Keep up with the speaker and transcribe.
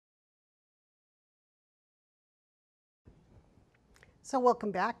So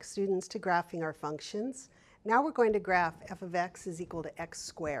welcome back, students, to graphing our functions. Now we're going to graph f of x is equal to x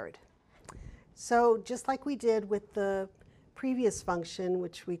squared. So just like we did with the previous function,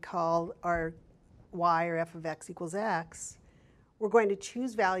 which we call our y, or f of x equals x, we're going to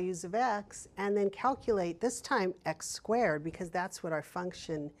choose values of x and then calculate, this time, x squared, because that's what our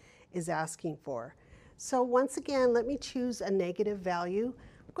function is asking for. So once again, let me choose a negative value.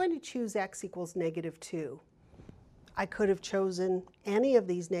 I'm going to choose x equals -2. I could have chosen any of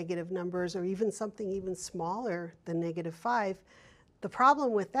these negative numbers or even something even smaller than -5. The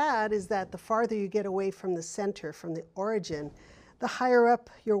problem with that is that the farther you get away from the center, from the origin, the higher up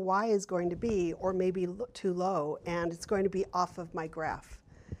your y is going to be, or maybe too low, and it's going to be off of my graph.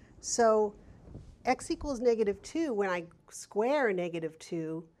 So x equals -2, when I square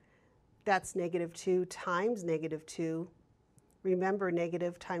 -2, that's -2 times -2. Remember,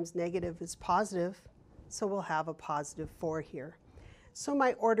 negative times negative is positive, so we'll have a +4 here. So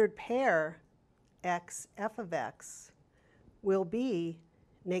my ordered pair, x f of x, will be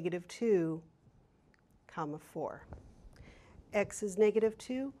 -2, 4. X is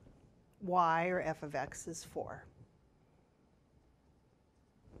 -2, y, or f of x, is 4.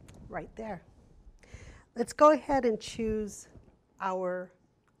 Right there. Let's go ahead and choose our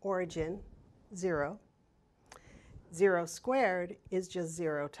origin, 0. 0 squared is just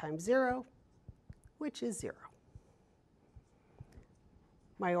 0 times 0, which is 0.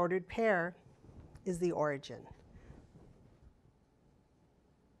 My ordered pair is the origin.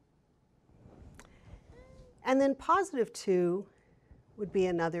 And then +2 would be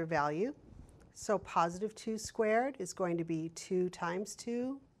another value. So +2 squared is going to be 2 times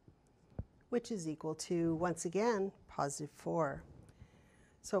 2, which is equal to, once again, +4.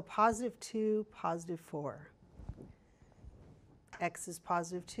 So +2, +4. X is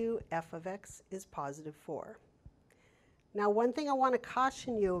 +2, f of x is +4. Now, one thing I want to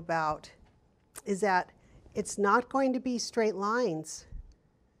caution you about is that it's not going to be straight lines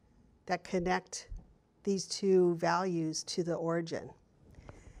that connect these two values to the origin.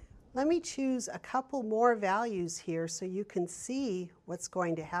 Let me choose a couple more values here so you can see what's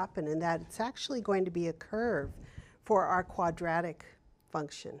going to happen, and that it's actually going to be a curve for our quadratic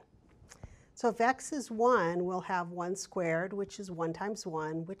function. So if x is 1, we'll have 1 squared, which is 1 times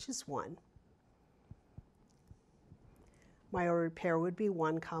 1, which is 1. My ordered pair would be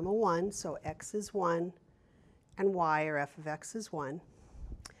 1, 1, so x is 1, and y, or f of x, is 1.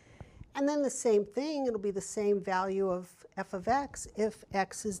 And then the same thing, it'll be the same value of f of x if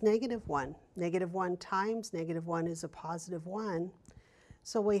x is -1. -1 times -1 is a +1.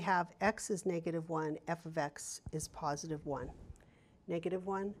 So we have x is -1, f of x is +1.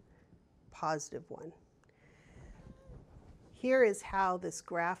 -1, +1. Here is how this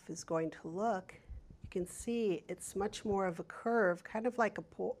graph is going to look. You can see it's much more of a curve, kind of like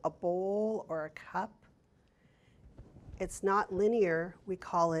a bowl or a cup. It's not linear, we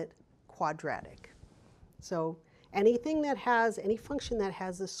call it quadratic. So any function that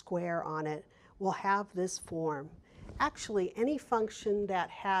has a square on it will have this form. Actually, any function that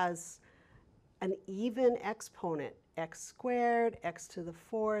has an even exponent, x squared, x to the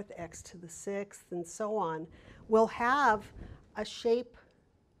 4th, x to the 6th, and so on, will have a shape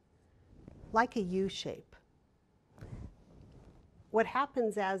like a U shape. What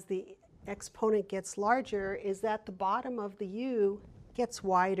happens as the exponent gets larger is that the bottom of the U gets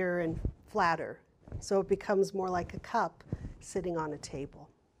wider and flatter, so it becomes more like a cup sitting on a table.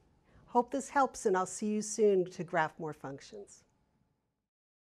 Hope this helps, and I'll see you soon to graph more functions.